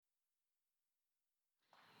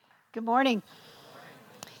Good morning.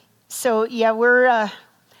 So yeah, we're I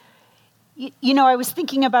was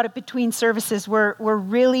thinking about it between services. We're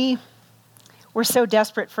so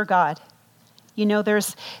desperate for God.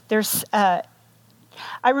 There's I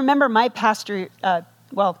remember my pastor.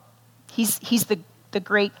 He's the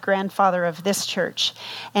great grandfather of this church,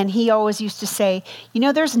 and he always used to say,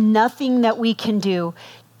 there's nothing that we can do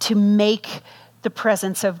to make the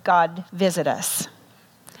presence of God visit us.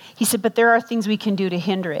 He said, but there are things we can do to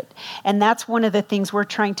hinder it. And that's one of the things we're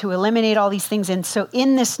trying to eliminate all these things. And so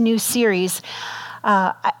in this new series,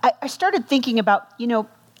 I started thinking about,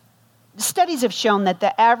 studies have shown that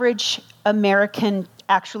the average American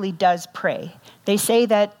actually does pray. They say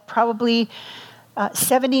that probably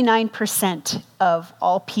 79% of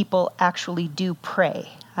all people actually do pray.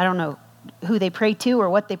 I don't know who they pray to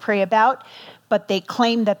or what they pray about, but they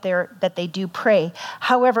claim that they do pray.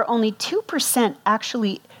 However, only 2%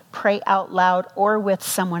 actually pray out loud or with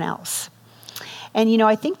someone else. And,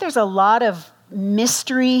 I think there's a lot of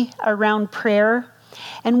mystery around prayer.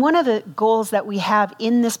 And one of the goals that we have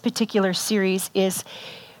in this particular series is,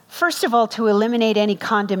 first of all, to eliminate any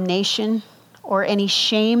condemnation or any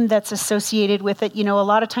shame that's associated with it. A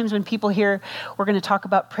lot of times when people hear we're going to talk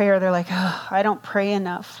about prayer, they're like, oh, I don't pray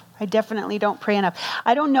enough. I definitely don't pray enough.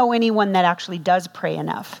 I don't know anyone that actually does pray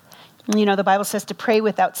enough. The Bible says to pray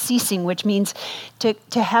without ceasing, which means to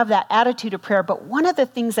have that attitude of prayer. But one of the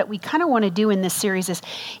things that we kind of want to do in this series is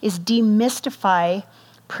demystify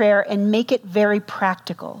prayer and make it very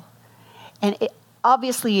practical. And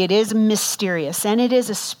obviously it is mysterious and it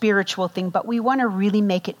is a spiritual thing, but we want to really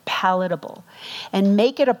make it palatable and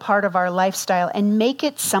make it a part of our lifestyle and make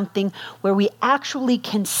it something where we actually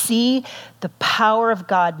can see the power of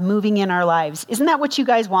God moving in our lives. Isn't that what you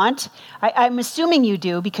guys want? I'm assuming you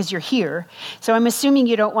do because you're here. So I'm assuming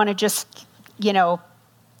you don't want to just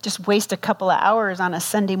waste a couple of hours on a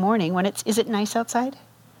Sunday morning when is it nice outside?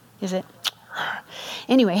 Is it?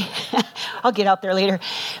 Anyway, I'll get out there later.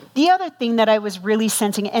 The other thing that I was really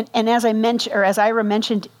sensing, and as Ira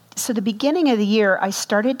mentioned, so the beginning of the year, I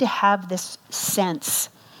started to have this sense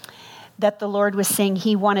that the Lord was saying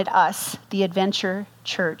He wanted us, the Adventure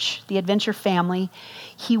Church, the Adventure family,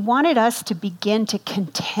 He wanted us to begin to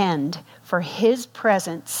contend for His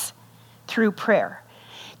presence through prayer,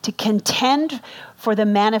 to contend for the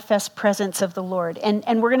manifest presence of the Lord.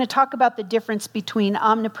 And we're going to talk about the difference between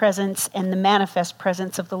omnipresence and the manifest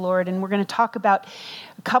presence of the Lord. And we're going to talk about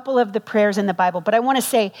a couple of the prayers in the Bible. But I want to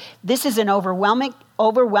say this is an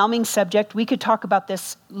overwhelming subject. We could talk about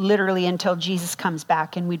this literally until Jesus comes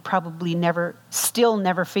back, and we'd probably never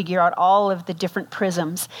figure out all of the different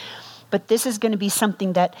prisms. But this is going to be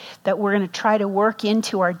something that we're going to try to work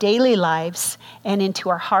into our daily lives and into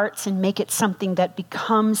our hearts and make it something that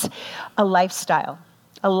becomes a lifestyle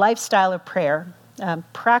of prayer,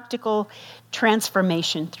 practical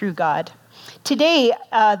transformation through God. Today,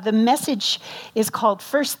 the message is called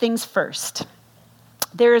First Things First.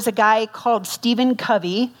 There is a guy called Stephen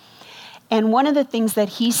Covey, and one of the things that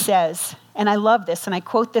he says, and I love this, and I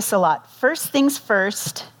quote this a lot, first things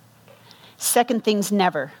first, second things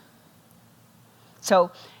never.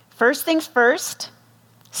 So, first things first,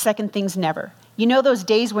 second things never. Those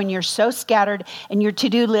days when you're so scattered and your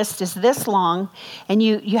to-do list is this long and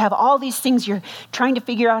you have all these things you're trying to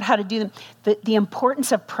figure out how to do them. The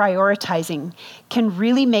importance of prioritizing can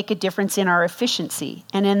really make a difference in our efficiency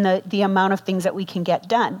and in the amount of things that we can get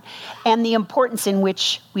done and the importance in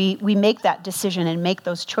which we make that decision and make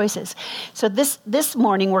those choices. So this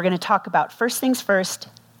morning we're going to talk about first things first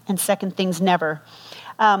and second things never.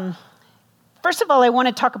 First of all, I want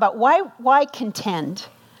to talk about why contend?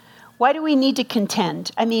 Why do we need to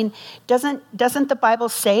contend? I mean, doesn't the Bible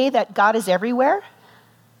say that God is everywhere?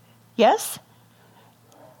 Yes?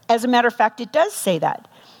 As a matter of fact, it does say that.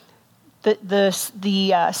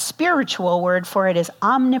 The spiritual word for it is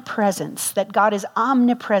omnipresence, that God is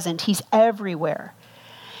omnipresent. He's everywhere.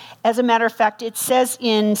 As a matter of fact, it says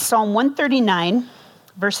in Psalm 139,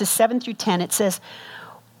 verses 7 through 10, it says,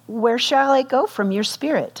 "Where shall I go from your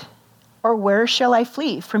spirit? Or where shall I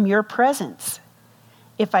flee from your presence?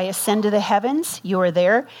 If I ascend to the heavens, you are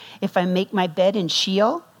there. If I make my bed in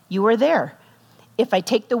Sheol, you are there. If I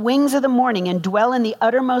take the wings of the morning and dwell in the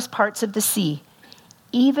uttermost parts of the sea,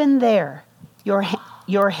 even there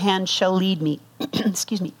your hand shall lead me,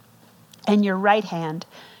 excuse me, and your right hand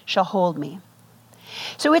shall hold me."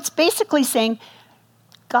 So it's basically saying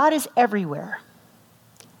God is everywhere.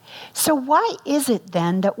 So why is it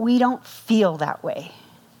then that we don't feel that way?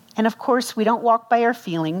 And of course, we don't walk by our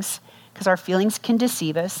feelings because our feelings can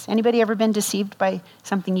deceive us. Anybody ever been deceived by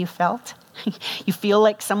something you felt? You feel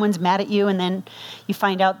like someone's mad at you and then you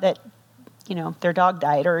find out that their dog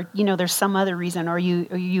died, or, there's some other reason, or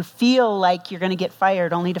you feel like you're going to get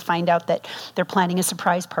fired only to find out that they're planning a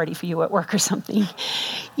surprise party for you at work or something.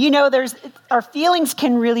 Our feelings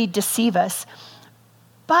can really deceive us.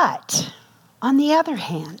 But on the other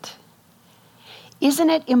hand, isn't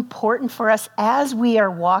it important for us as we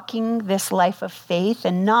are walking this life of faith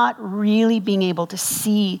and not really being able to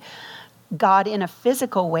see God in a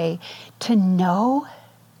physical way, to know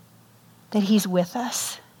that he's with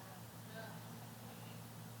us?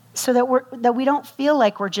 So that we don't feel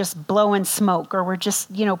like we're just blowing smoke or we're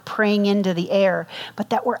just, praying into the air,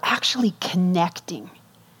 but that we're actually connecting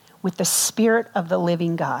with the Spirit of the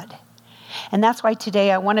living God. And that's why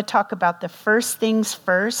today I want to talk about the first things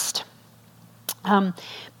first.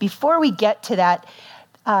 Before we get to that,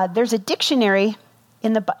 there's a dictionary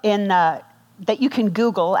that you can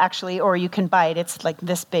Google, actually, or you can buy it. It's like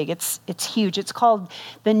this big. It's huge. It's called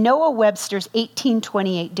the Noah Webster's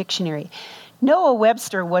 1828 Dictionary. Noah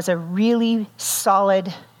Webster was a really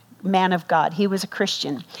solid man of God. He was a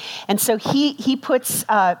Christian. And so he puts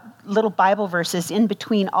little Bible verses in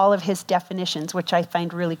between all of his definitions, which I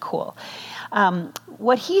find really cool.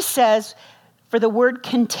 What he says for the word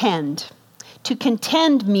contend, to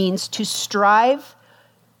contend means to strive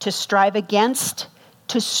against,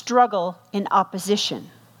 to struggle in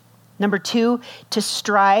opposition. Number 2, to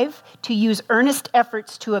strive, to use earnest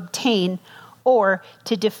efforts to obtain, or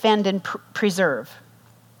to defend and preserve.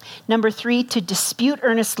 Number 3, to dispute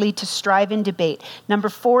earnestly, to strive and debate. Number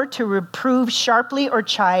 4, to reprove sharply or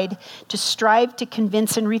chide, to strive to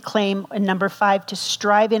convince and reclaim. And number 5, to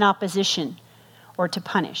strive in opposition or to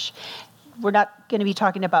punish. We're not going to be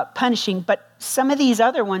talking about punishing, but some of these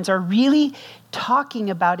other ones are really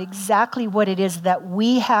talking about exactly what it is that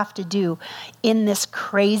we have to do in this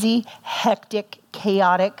crazy, hectic,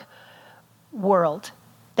 chaotic world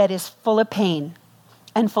that is full of pain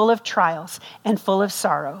and full of trials and full of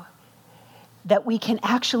sorrow, that we can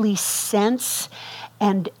actually sense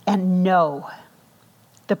and know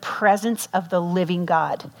the presence of the living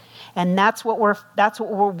God. And that's what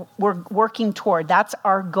we're working toward. That's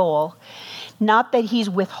our goal. Not that he's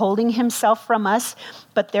withholding himself from us,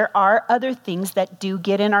 but there are other things that do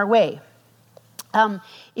get in our way.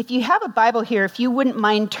 If you have a Bible here, if you wouldn't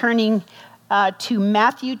mind turning to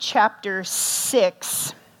Matthew chapter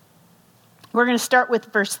 6, we're going to start with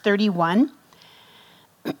verse 31.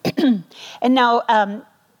 And now,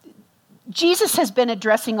 Jesus has been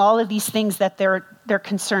addressing all of these things that they're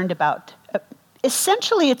concerned about.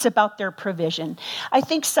 Essentially, it's about their provision. I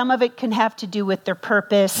think some of it can have to do with their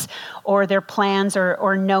purpose or their plans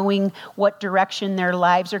or knowing what direction their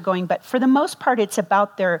lives are going. But for the most part, it's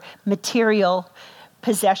about their material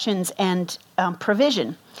possessions and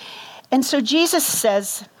provision. And so Jesus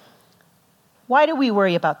says, why do we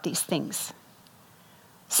worry about these things?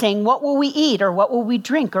 Saying, what will we eat, or what will we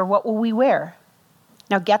drink, or what will we wear?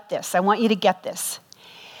 Now get this. I want you to get this.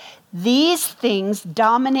 These things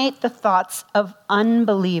dominate the thoughts of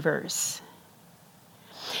unbelievers.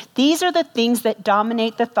 These are the things that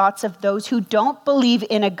dominate the thoughts of those who don't believe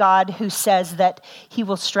in a God who says that he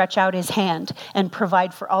will stretch out his hand and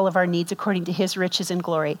provide for all of our needs according to his riches and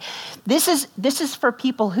glory. This is for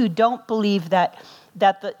people who don't believe that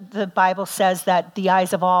the Bible says that the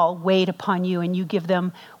eyes of all wait upon you and you give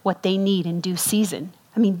them what they need in due season.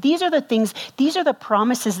 I mean, these are the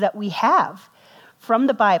promises that we have from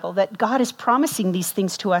the Bible, that God is promising these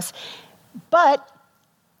things to us. But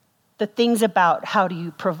the things about how do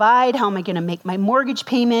you provide, how am I going to make my mortgage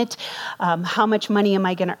payment, how much money am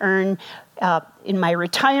I going to earn in my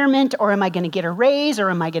retirement, or am I going to get a raise, or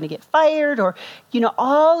am I going to get fired, or,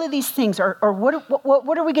 all of these things, or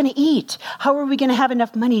what are we going to eat? How are we going to have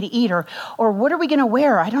enough money to eat, or what are we going to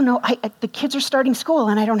wear? I don't know. The kids are starting school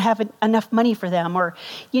and I don't have enough money for them, or,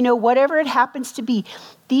 whatever it happens to be.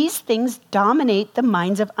 These things dominate the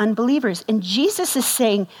minds of unbelievers. And Jesus is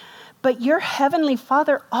saying, but your heavenly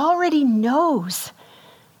Father already knows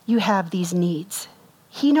you have these needs.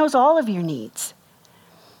 He knows all of your needs.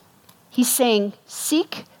 He's saying,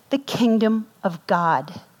 seek the kingdom of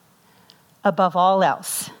God above all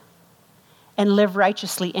else and live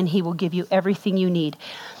righteously, and he will give you everything you need.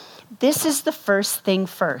 This is the first thing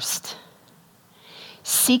first.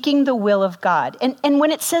 Seeking the will of God. And when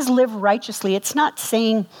it says live righteously, it's not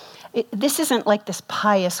saying, this isn't like this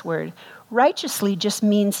pious word. Righteously just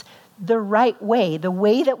means the right way, the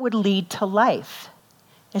way that would lead to life,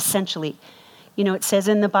 essentially. It says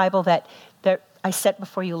in the Bible that I set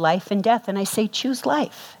before you life and death, and I say choose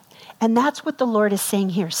life. And that's what the Lord is saying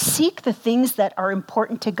here. Seek the things that are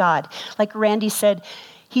important to God. Like Randy said,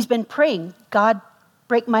 he's been praying, God,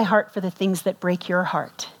 break my heart for the things that break your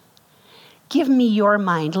heart. Give me your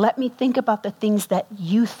mind. Let me think about the things that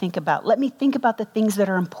you think about. Let me think about the things that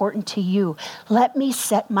are important to you. Let me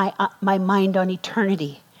set my mind on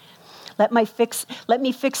eternity. Let me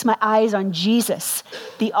fix my eyes on Jesus,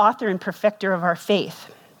 the author and perfecter of our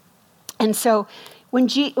faith. And so when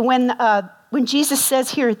Jesus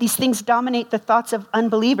says here, these things dominate the thoughts of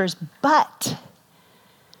unbelievers, but,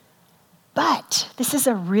 this is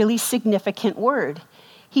a really significant word.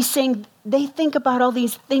 He's saying they think about all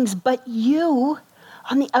these things, but you,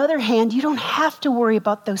 on the other hand, you don't have to worry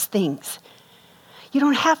about those things. You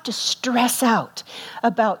don't have to stress out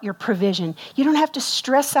about your provision. You don't have to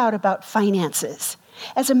stress out about finances.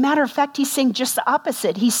 As a matter of fact, he's saying just the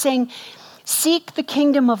opposite. He's saying, seek the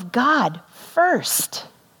kingdom of God first.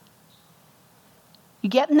 You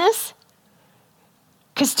getting this?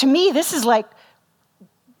 Because to me, this is like,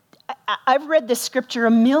 I've read this scripture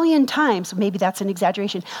a million times. Maybe that's an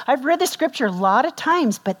exaggeration. I've read this scripture a lot of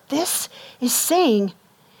times, but this is saying,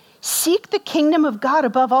 seek the kingdom of God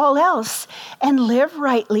above all else and live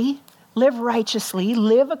rightly, live righteously,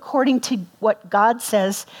 live according to what God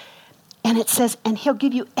says. And it says, and he'll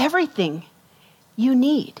give you everything you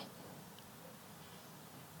need.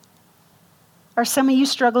 Are some of you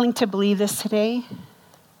struggling to believe this today?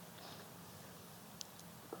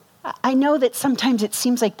 I know that sometimes it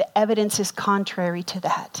seems like the evidence is contrary to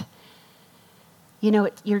that. You know,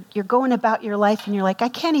 you're going about your life and you're like, I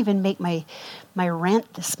can't even make my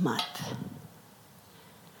rent this month.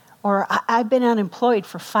 Or I've been unemployed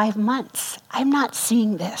for 5 months. I'm not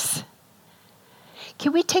seeing this.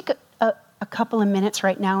 Can we take a couple of minutes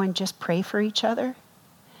right now and just pray for each other?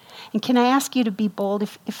 And can I ask you to be bold?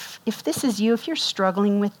 If this is you, if you're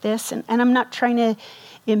struggling with this, and I'm not trying to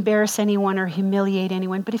embarrass anyone or humiliate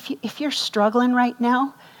anyone, but if you're struggling right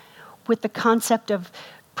now with the concept of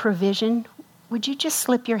provision, would you just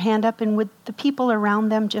slip your hand up, and would the people around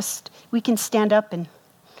them we can stand up and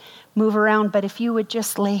move around, but if you would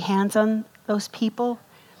just lay hands on those people.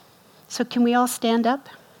 So can we all stand up?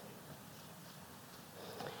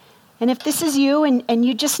 And if this is you and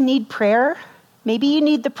you just need prayer, maybe you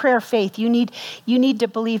need the prayer of faith. You need to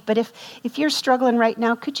believe. But if you're struggling right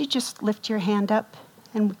now, could you just lift your hand up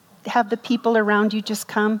and have the people around you just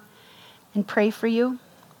come and pray for you?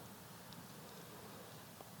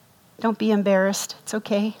 Don't be embarrassed. It's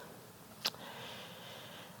okay.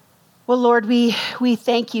 Well, Lord, we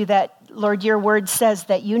thank you that, Lord, your word says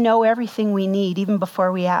that you know everything we need even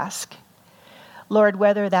before we ask. Lord,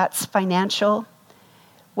 whether that's financial,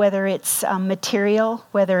 whether it's material,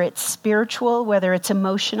 whether it's spiritual, whether it's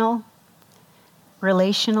emotional,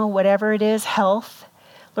 relational, whatever it is, health.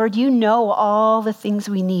 Lord, you know all the things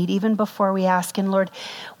we need even before we ask. And Lord,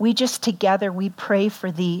 we just together, we pray for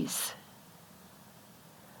these.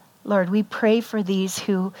 Lord, we pray for these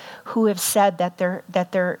who have said that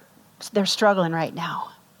they're struggling right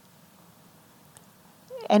now.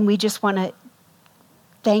 And we just want to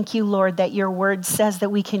thank you, Lord, that your word says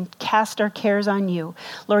that we can cast our cares on you.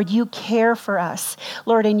 Lord, you care for us.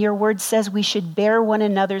 Lord, and your word says we should bear one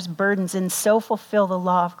another's burdens and so fulfill the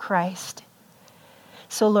law of Christ.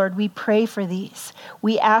 So, Lord, we pray for these.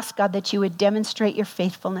 We ask, God, that you would demonstrate your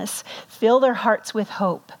faithfulness. Fill their hearts with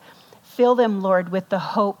hope. Fill them, Lord, with the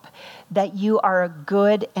hope that you are a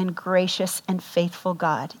good and gracious and faithful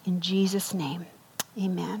God. In Jesus' name,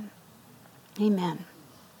 amen. Amen.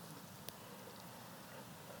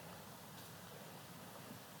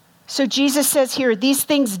 So Jesus says here, these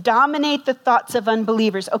things dominate the thoughts of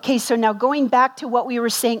unbelievers. Okay, so now going back to what we were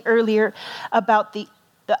saying earlier about the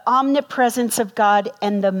omnipresence of God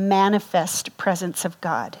and the manifest presence of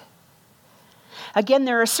God. Again,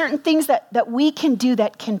 there are certain things that we can do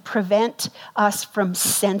that can prevent us from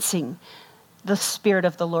sensing the Spirit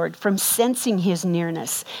of the Lord, from sensing his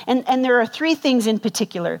nearness. And there are 3 things in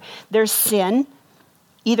particular. There's sin,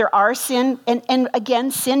 either our sin, and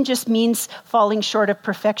again, sin just means falling short of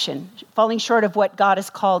perfection, falling short of what God has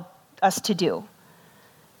called us to do.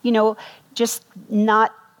 You know, just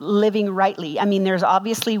not living rightly. I mean, there's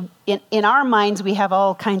obviously, in our minds, we have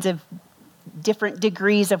all kinds of different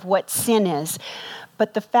degrees of what sin is.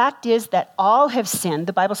 But the fact is that all have sinned.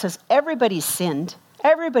 The Bible says everybody's sinned.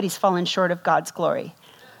 Everybody's fallen short of God's glory.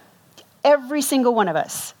 Every single one of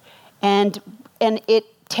us. And it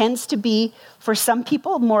tends to be, for some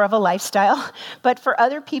people, more of a lifestyle. But for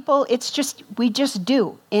other people, we just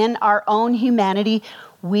do. In our own humanity,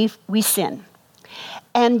 we sin.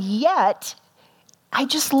 And yet, I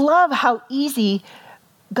just love how easy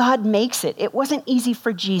God makes it. It wasn't easy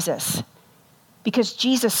for Jesus because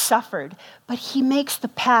Jesus suffered, but he makes the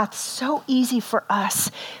path so easy for us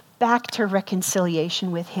back to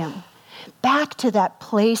reconciliation with him. back to that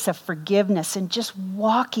place of forgiveness and just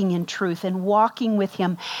walking in truth and walking with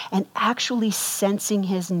him and actually sensing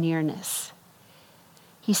his nearness.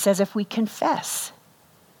 He says, if we confess.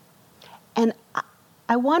 And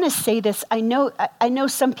I want to say this. I know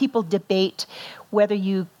some people debate whether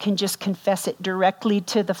you can just confess it directly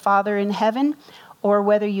to the Father in heaven or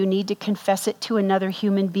whether you need to confess it to another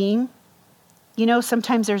human being. You know,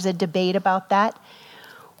 sometimes there's a debate about that.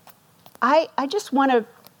 I just want to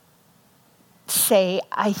say,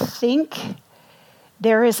 I think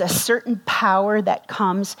there is a certain power that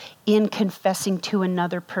comes in confessing to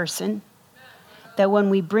another person, that when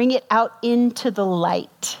we bring it out into the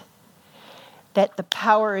light, that the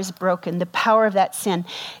power is broken, the power of that sin.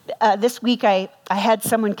 This week I had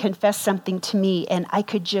someone confess something to me, and I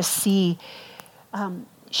could just see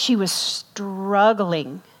she was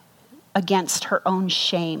struggling against her own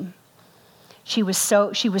shame. She was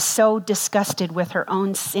so disgusted with her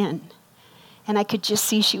own sin. And I could just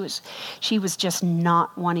see she was just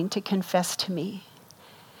not wanting to confess to me.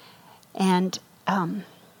 And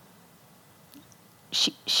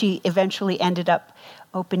she eventually ended up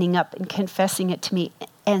opening up and confessing it to me.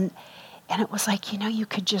 And it was like, you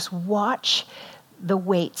could just watch the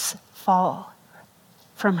weights fall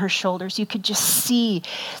from her shoulders. You could just see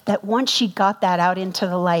that once she got that out into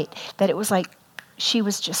the light, that it was like she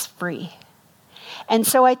was just free. And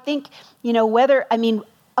so I think,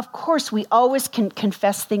 of course, we always can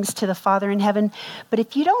confess things to the Father in heaven, but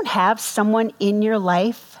if you don't have someone in your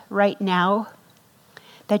life right now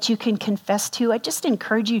that you can confess to, I just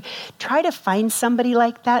encourage you, try to find somebody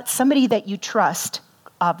like that, somebody that you trust,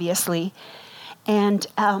 obviously. And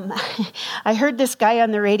I heard this guy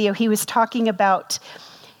on the radio, he was talking about,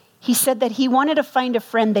 he said that he wanted to find a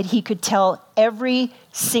friend that he could tell every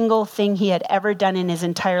single thing he had ever done in his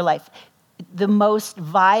entire life. The most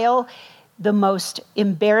vile, the most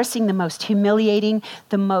embarrassing, the most humiliating,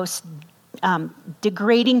 the most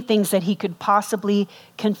degrading things that he could possibly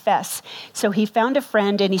confess. So he found a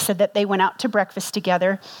friend, and he said that they went out to breakfast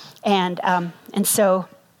together, and so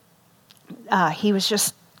he was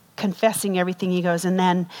just confessing everything. He goes, and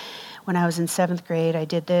then when I was in 7th grade, I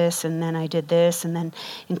did this, and then I did this, and then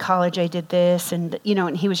in college I did this, and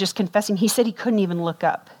and he was just confessing. He said he couldn't even look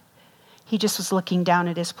up. He just was looking down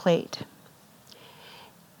at his plate.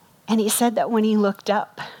 And he said that when he looked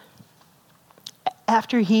up,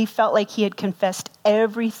 after he felt like he had confessed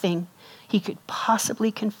everything he could possibly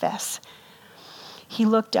confess, he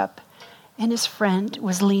looked up, and his friend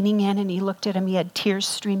was leaning in, and he looked at him. He had tears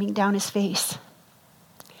streaming down his face.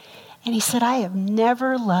 And he said, I have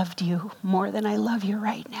never loved you more than I love you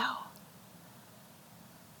right now.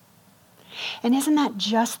 And isn't that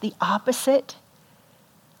just the opposite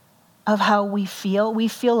of how we feel? We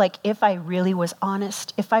feel like if I really was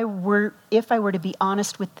honest, if I were to be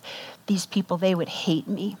honest with these people, they would hate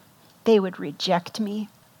me. They would reject me.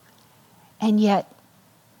 And yet,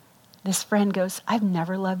 this friend goes, I've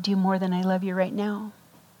never loved you more than I love you right now.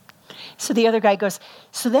 So the other guy goes,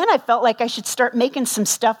 so then I felt like I should start making some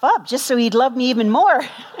stuff up just so he'd love me even more.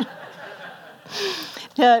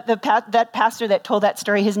 That pastor that told that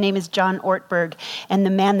story, his name is John Ortberg, and the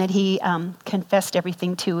man that he confessed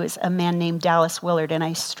everything to is a man named Dallas Willard, and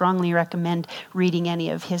I strongly recommend reading any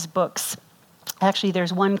of his books. Actually,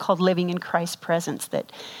 there's one called Living in Christ's Presence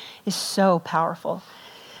that is so powerful.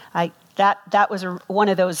 That was one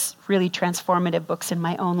of those really transformative books in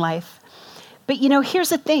my own life. But here's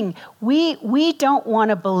the thing. We don't want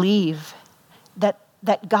to believe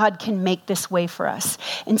that God can make this way for us.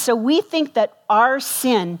 And so we think that our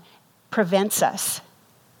sin prevents us.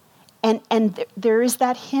 And there is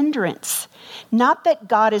that hindrance. Not that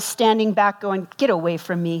God is standing back going, get away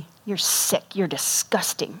from me. You're sick. You're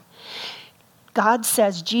disgusting. God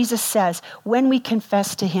says, Jesus says, when we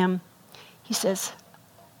confess to him, he says,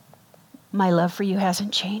 my love for you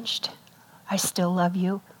hasn't changed. I still love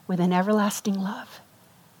you with an everlasting love.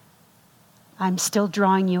 I'm still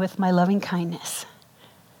drawing you with my loving kindness.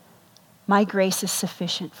 My grace is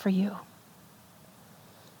sufficient for you.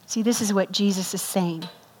 See, this is what Jesus is saying.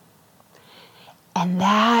 And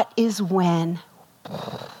that is when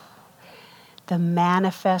the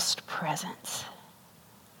manifest presence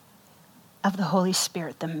of the Holy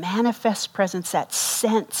Spirit, the manifest presence, that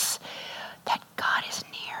sense that God is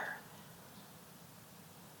near.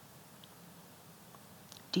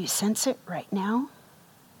 Do you sense it right now?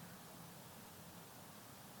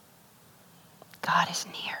 God is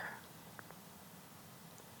near.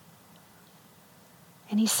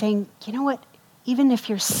 And he's saying, you know what? Even if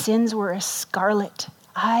your sins were as scarlet,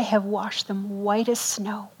 I have washed them white as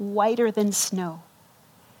snow, whiter than snow.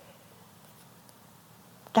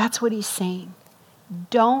 That's what he's saying.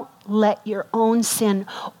 Don't let your own sin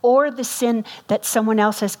or the sin that someone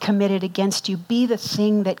else has committed against you be the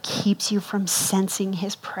thing that keeps you from sensing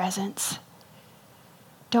his presence.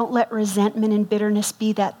 Don't let resentment and bitterness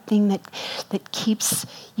be that thing that keeps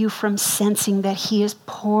you from sensing that he is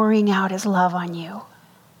pouring out his love on you.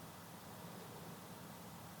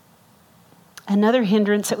 Another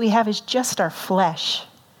hindrance that we have is just our flesh.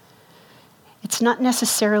 It's not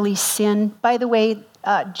necessarily sin. By the way,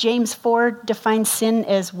 James 4 defines sin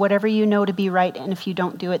as whatever you know to be right, and if you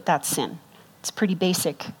don't do it, that's sin. It's pretty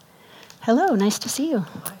basic. Hello, nice to see you.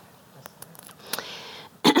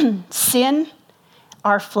 Sin,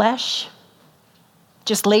 our flesh,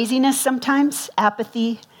 just laziness sometimes,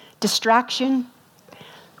 apathy, distraction.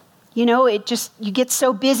 You know, you get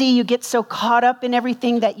so busy, you get so caught up in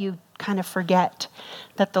everything that you kind of forget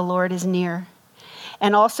that the Lord is near.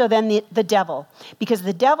 And also then the devil, because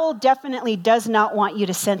the devil definitely does not want you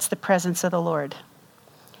to sense the presence of the Lord.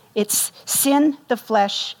 It's sin, the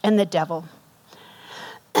flesh, and the devil.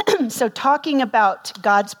 So talking about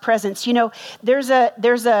God's presence, you know, there's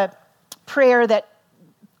a prayer that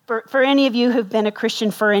for any of you who've been a Christian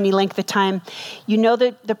for any length of time, you know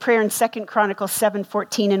the prayer in 2 Chronicles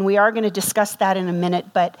 7:14, and we are going to discuss that in a minute.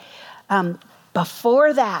 But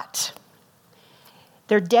before that,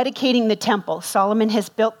 they're dedicating the temple. Solomon has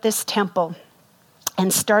built this temple.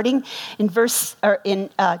 And starting in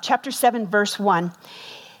chapter 7, verse 1,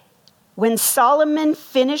 when Solomon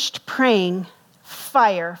finished praying,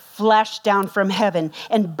 fire flashed down from heaven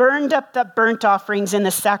and burned up the burnt offerings and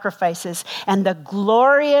the sacrifices, and the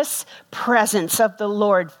glorious presence of the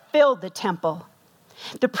Lord filled the temple.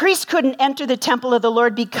 The priest couldn't enter the temple of the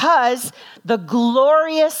Lord because the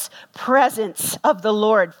glorious presence of the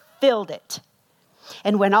Lord filled it.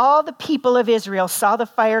 And when all the people of Israel saw the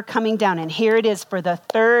fire coming down, and here it is for the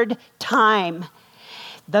third time,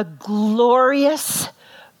 the glorious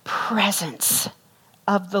presence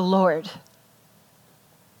of the Lord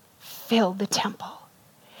filled the temple.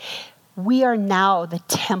 We are now the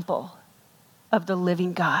temple of the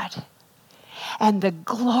living God. And the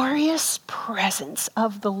glorious presence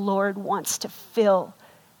of the Lord wants to fill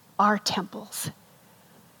our temples.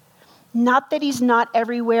 Not that he's not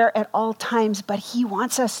everywhere at all times, but he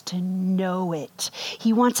wants us to know it.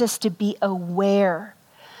 He wants us to be aware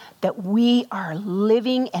that we are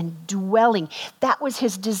living and dwelling. That was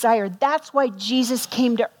his desire. That's why Jesus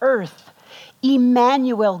came to earth.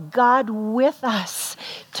 Emmanuel, God with us,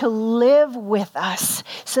 to live with us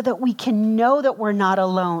so that we can know that we're not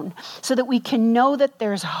alone, so that we can know that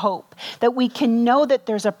there's hope, that we can know that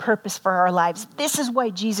there's a purpose for our lives. This is why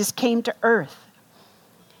Jesus came to earth.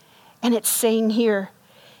 And it's saying here,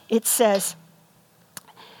 it says,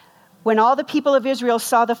 when all the people of Israel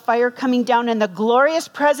saw the fire coming down and the glorious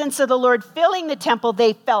presence of the Lord filling the temple,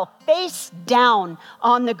 they fell face down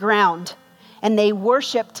on the ground. And they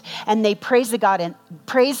worshiped and they praised God.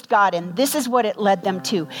 And this is what it led them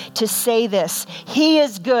to say this: He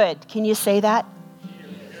is good. Can you say that?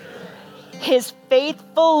 His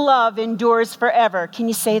faithful love endures forever. Can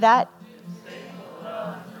you say that?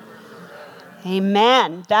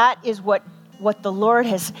 Amen. That is what the Lord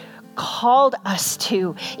has called us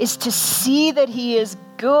to, is to see that he is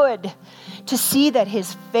good, to see that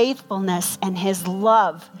his faithfulness and his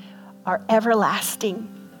love are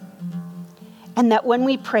everlasting. And that when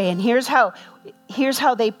we pray, and here's how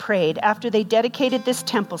they prayed after they dedicated this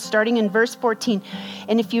temple, starting in verse 14.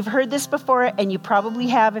 And if you've heard this before, and you probably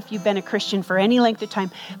have if you've been a Christian for any length of time,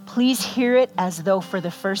 please hear it as though for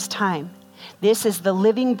the first time. This is the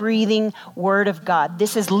living, breathing word of God.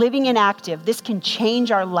 This is living and active. This can change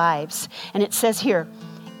our lives. And it says here,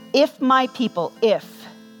 if my people,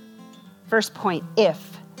 first point,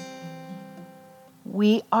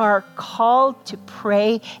 we are called to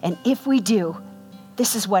pray, and if we do,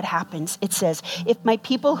 this is what happens. It says, if my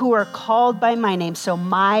people who are called by my name, so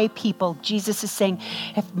my people, Jesus is saying,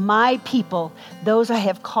 if my people, those I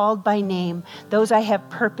have called by name, those I have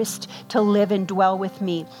purposed to live and dwell with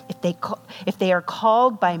me, if they are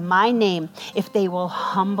called by my name, if they will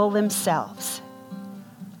humble themselves.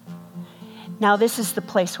 Now, this is the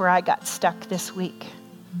place where I got stuck this week.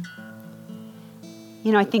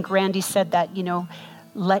 You know, I think Randy said that,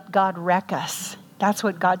 let God wreck us. That's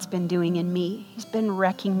what God's been doing in me. He's been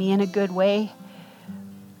wrecking me in a good way,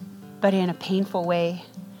 but in a painful way,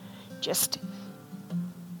 just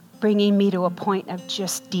bringing me to a point of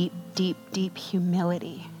just deep, deep, deep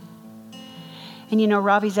humility. And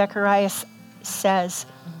Ravi Zacharias says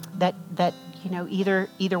that either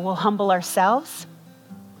we'll humble ourselves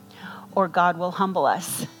or God will humble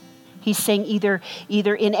us. He's saying either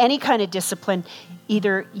in any kind of discipline,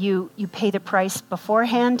 either you pay the price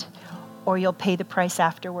beforehand, or you'll pay the price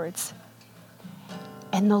afterwards.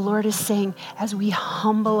 And the Lord is saying, as we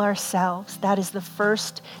humble ourselves, that is the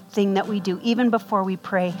first thing that we do. Even before we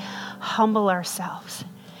pray, humble ourselves.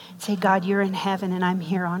 Say, God, you're in heaven and I'm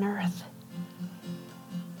here on earth.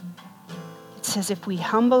 It says if we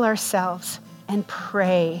humble ourselves and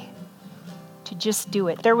pray, to just do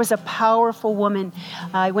it. There was a powerful woman.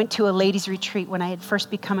 I went to a ladies' retreat when I had first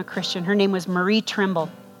become a Christian. Her name was Marie Trimble.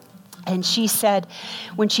 And she said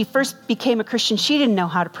when she first became a Christian, she didn't know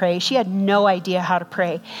how to pray. She had no idea how to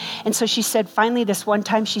pray. And so she said, finally, this one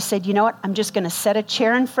time, she said, you know what? I'm just going to set a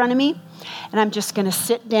chair in front of me, and I'm just going to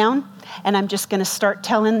sit down, and I'm just going to start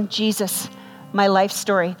telling Jesus my life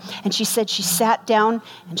story. And she said she sat down,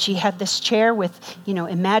 and she had this chair with,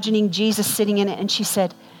 imagining Jesus sitting in it. And she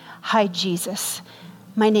said, hi, Jesus.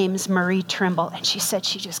 My name is Marie Trimble. And she said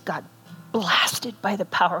she just got blasted by the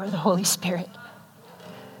power of the Holy Spirit.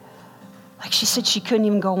 Like she said, she couldn't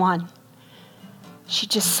even go on. She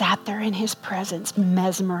just sat there in his presence,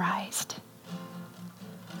 mesmerized.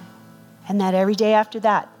 And that every day after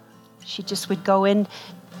that, she just would go in,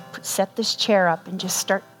 set this chair up, and just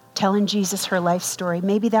start telling Jesus her life story.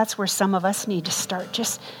 Maybe that's where some of us need to start.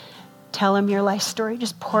 Just tell him your life story.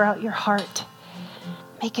 Just pour out your heart.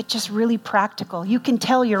 Make it just really practical. You can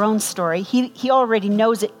tell your own story. He already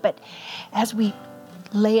knows it, but as we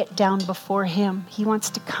lay it down before him, he wants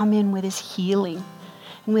to come in with his healing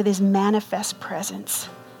and with his manifest presence.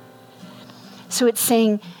 So it's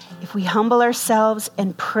saying, if we humble ourselves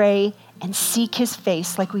and pray and seek his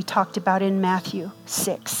face, like we talked about in Matthew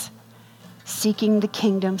 6, seeking the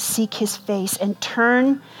kingdom, seek his face, and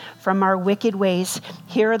turn from our wicked ways,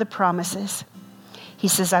 here are the promises. He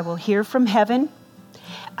says, I will hear from heaven,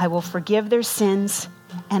 I will forgive their sins,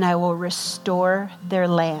 and I will restore their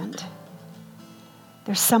land.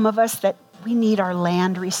 There's some of us that we need our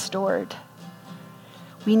land restored.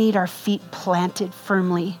 We need our feet planted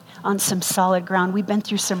firmly on some solid ground. We've been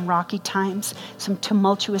through some rocky times, some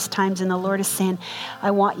tumultuous times, and the Lord is saying,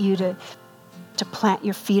 I want you to plant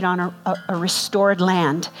your feet on a restored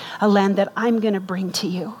land, a land that I'm going to bring to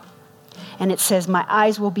you. And it says, my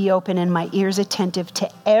eyes will be open and my ears attentive to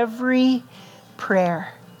every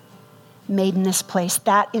prayer made in this place.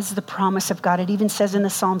 That is the promise of God. It even says in the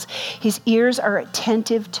Psalms, his ears are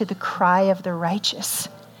attentive to the cry of the righteous.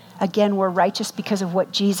 Again, we're righteous because of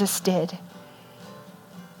what Jesus did.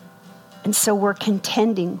 And so we're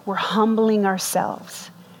contending, we're humbling ourselves.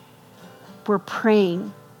 We're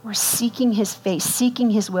praying, we're seeking his face,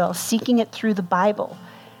 seeking his will, seeking it through the Bible.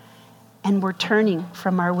 And we're turning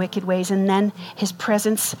from our wicked ways. And then his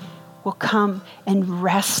presence will come and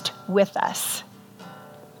rest with us.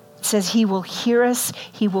 It says he will hear us,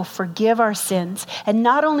 he will forgive our sins. And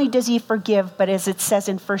not only does he forgive, but as it says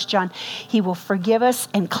in 1 John, he will forgive us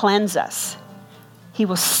and cleanse us. He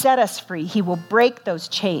will set us free. He will break those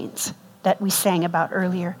chains that we sang about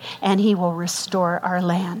earlier, and he will restore our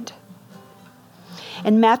land.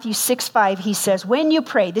 In Matthew 6:5, he says, when you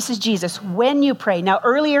pray, this is Jesus, when you pray. Now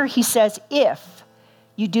earlier he says, if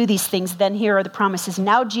you do these things, then here are the promises.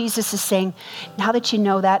 Now Jesus is saying, now that you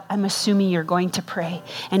know that, I'm assuming you're going to pray.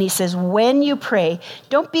 And he says, when you pray,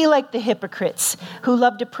 don't be like the hypocrites who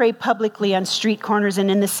love to pray publicly on street corners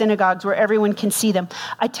and in the synagogues where everyone can see them.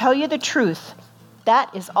 I tell you the truth,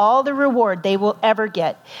 that is all the reward they will ever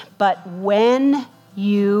get. But when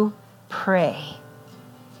you pray,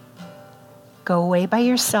 go away by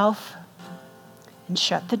yourself and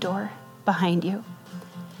shut the door behind you.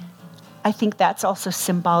 I think that's also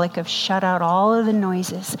symbolic of shut out all of the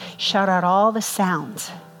noises, shut out all the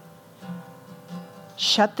sounds.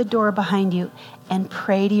 Shut the door behind you and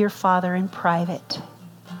pray to your Father in private.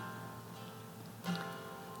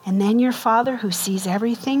 And then your Father, who sees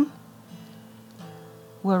everything,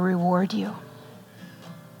 will reward you.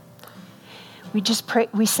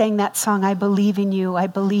 We sang that song, I believe in you, I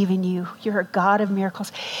believe in you. You're a God of miracles.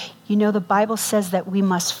 You know, the Bible says that we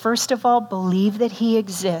must first of all believe that he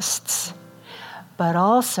exists, but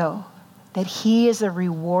also that he is a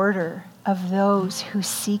rewarder of those who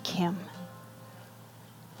seek him.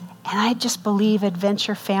 And I just believe,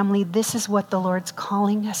 Adventure family, this is what the Lord's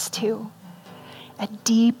calling us to. A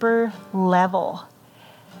deeper level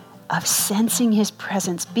of sensing his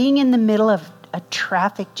presence, being in the middle of a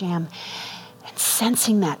traffic jam, and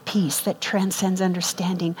sensing that peace that transcends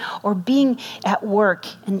understanding, or being at work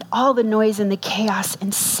and all the noise and the chaos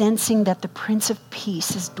and sensing that the Prince of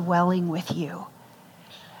Peace is dwelling with you,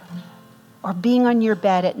 or being on your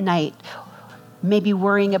bed at night, maybe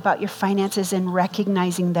worrying about your finances and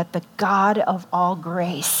recognizing that the God of all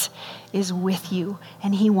grace is with you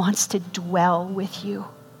and he wants to dwell with you.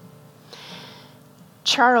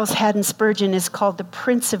 Charles Haddon Spurgeon is called the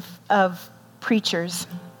Prince of Preachers.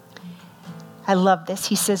 I love this.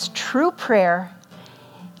 He says, true prayer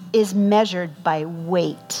is measured by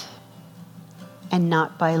weight and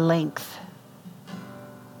not by length.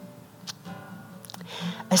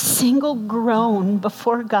 A single groan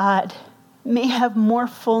before God may have more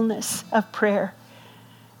fullness of prayer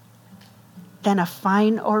than a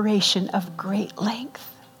fine oration of great length.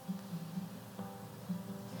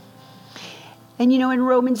 And in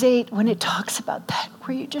Romans 8, when it talks about that,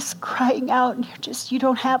 where you're just crying out and you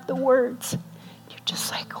don't have the words, you're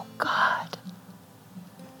just like, oh God,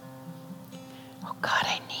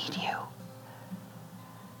 I need you.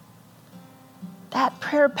 That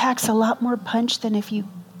prayer packs a lot more punch than if you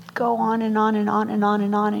go on and on and on and on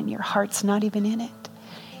and on and your heart's not even in it.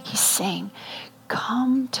 He's saying,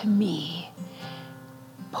 come to me.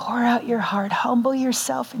 Pour out your heart, humble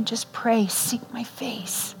yourself, and just pray. Seek my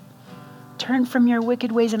face. Turn from your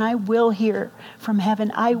wicked ways, and I will hear from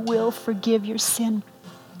heaven. I will forgive your sin,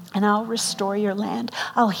 and I'll restore your land.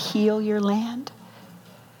 I'll heal your land.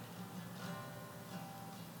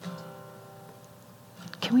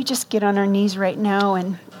 Can we just get on our knees right now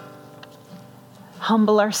and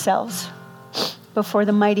humble ourselves before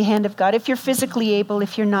the mighty hand of God? If you're physically able,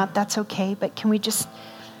 if you're not, that's okay. But can we just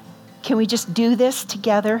do this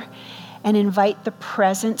together and invite the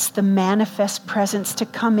presence, the manifest presence, to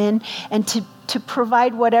come in and to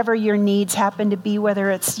provide whatever your needs happen to be,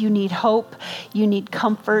 whether it's you need hope, you need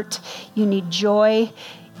comfort, you need joy,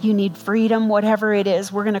 you need freedom, whatever it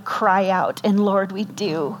is, we're going to cry out. And Lord, we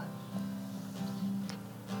do.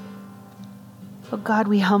 Oh God,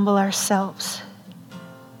 we humble ourselves.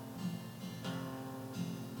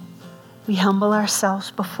 We humble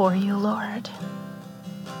ourselves before you, Lord.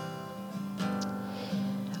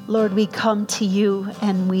 Lord, we come to you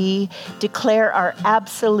and we declare our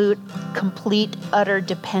absolute, complete, utter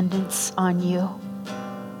dependence on you.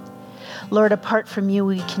 Lord, apart from you,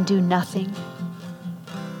 we can do nothing.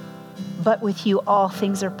 But with you, all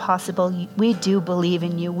things are possible. We do believe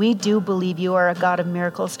in you. We do believe you are a God of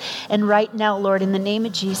miracles. And right now, Lord, in the name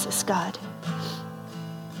of Jesus, God,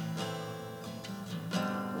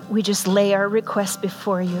 we just lay our requests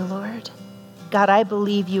before you, Lord. God, I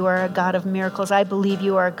believe you are a God of miracles. I believe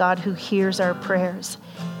you are a God who hears our prayers.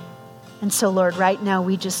 And so, Lord, right now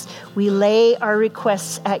we lay our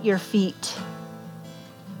requests at your feet.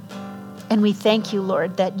 And we thank you,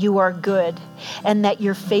 Lord, that you are good and that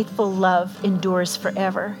your faithful love endures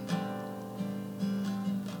forever.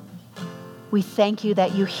 We thank you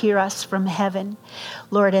that you hear us from heaven,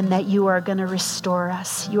 Lord, and that you are going to restore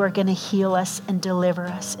us. You are going to heal us and deliver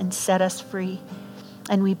us and set us free.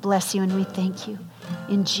 And we bless you and we thank you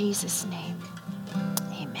in Jesus' name.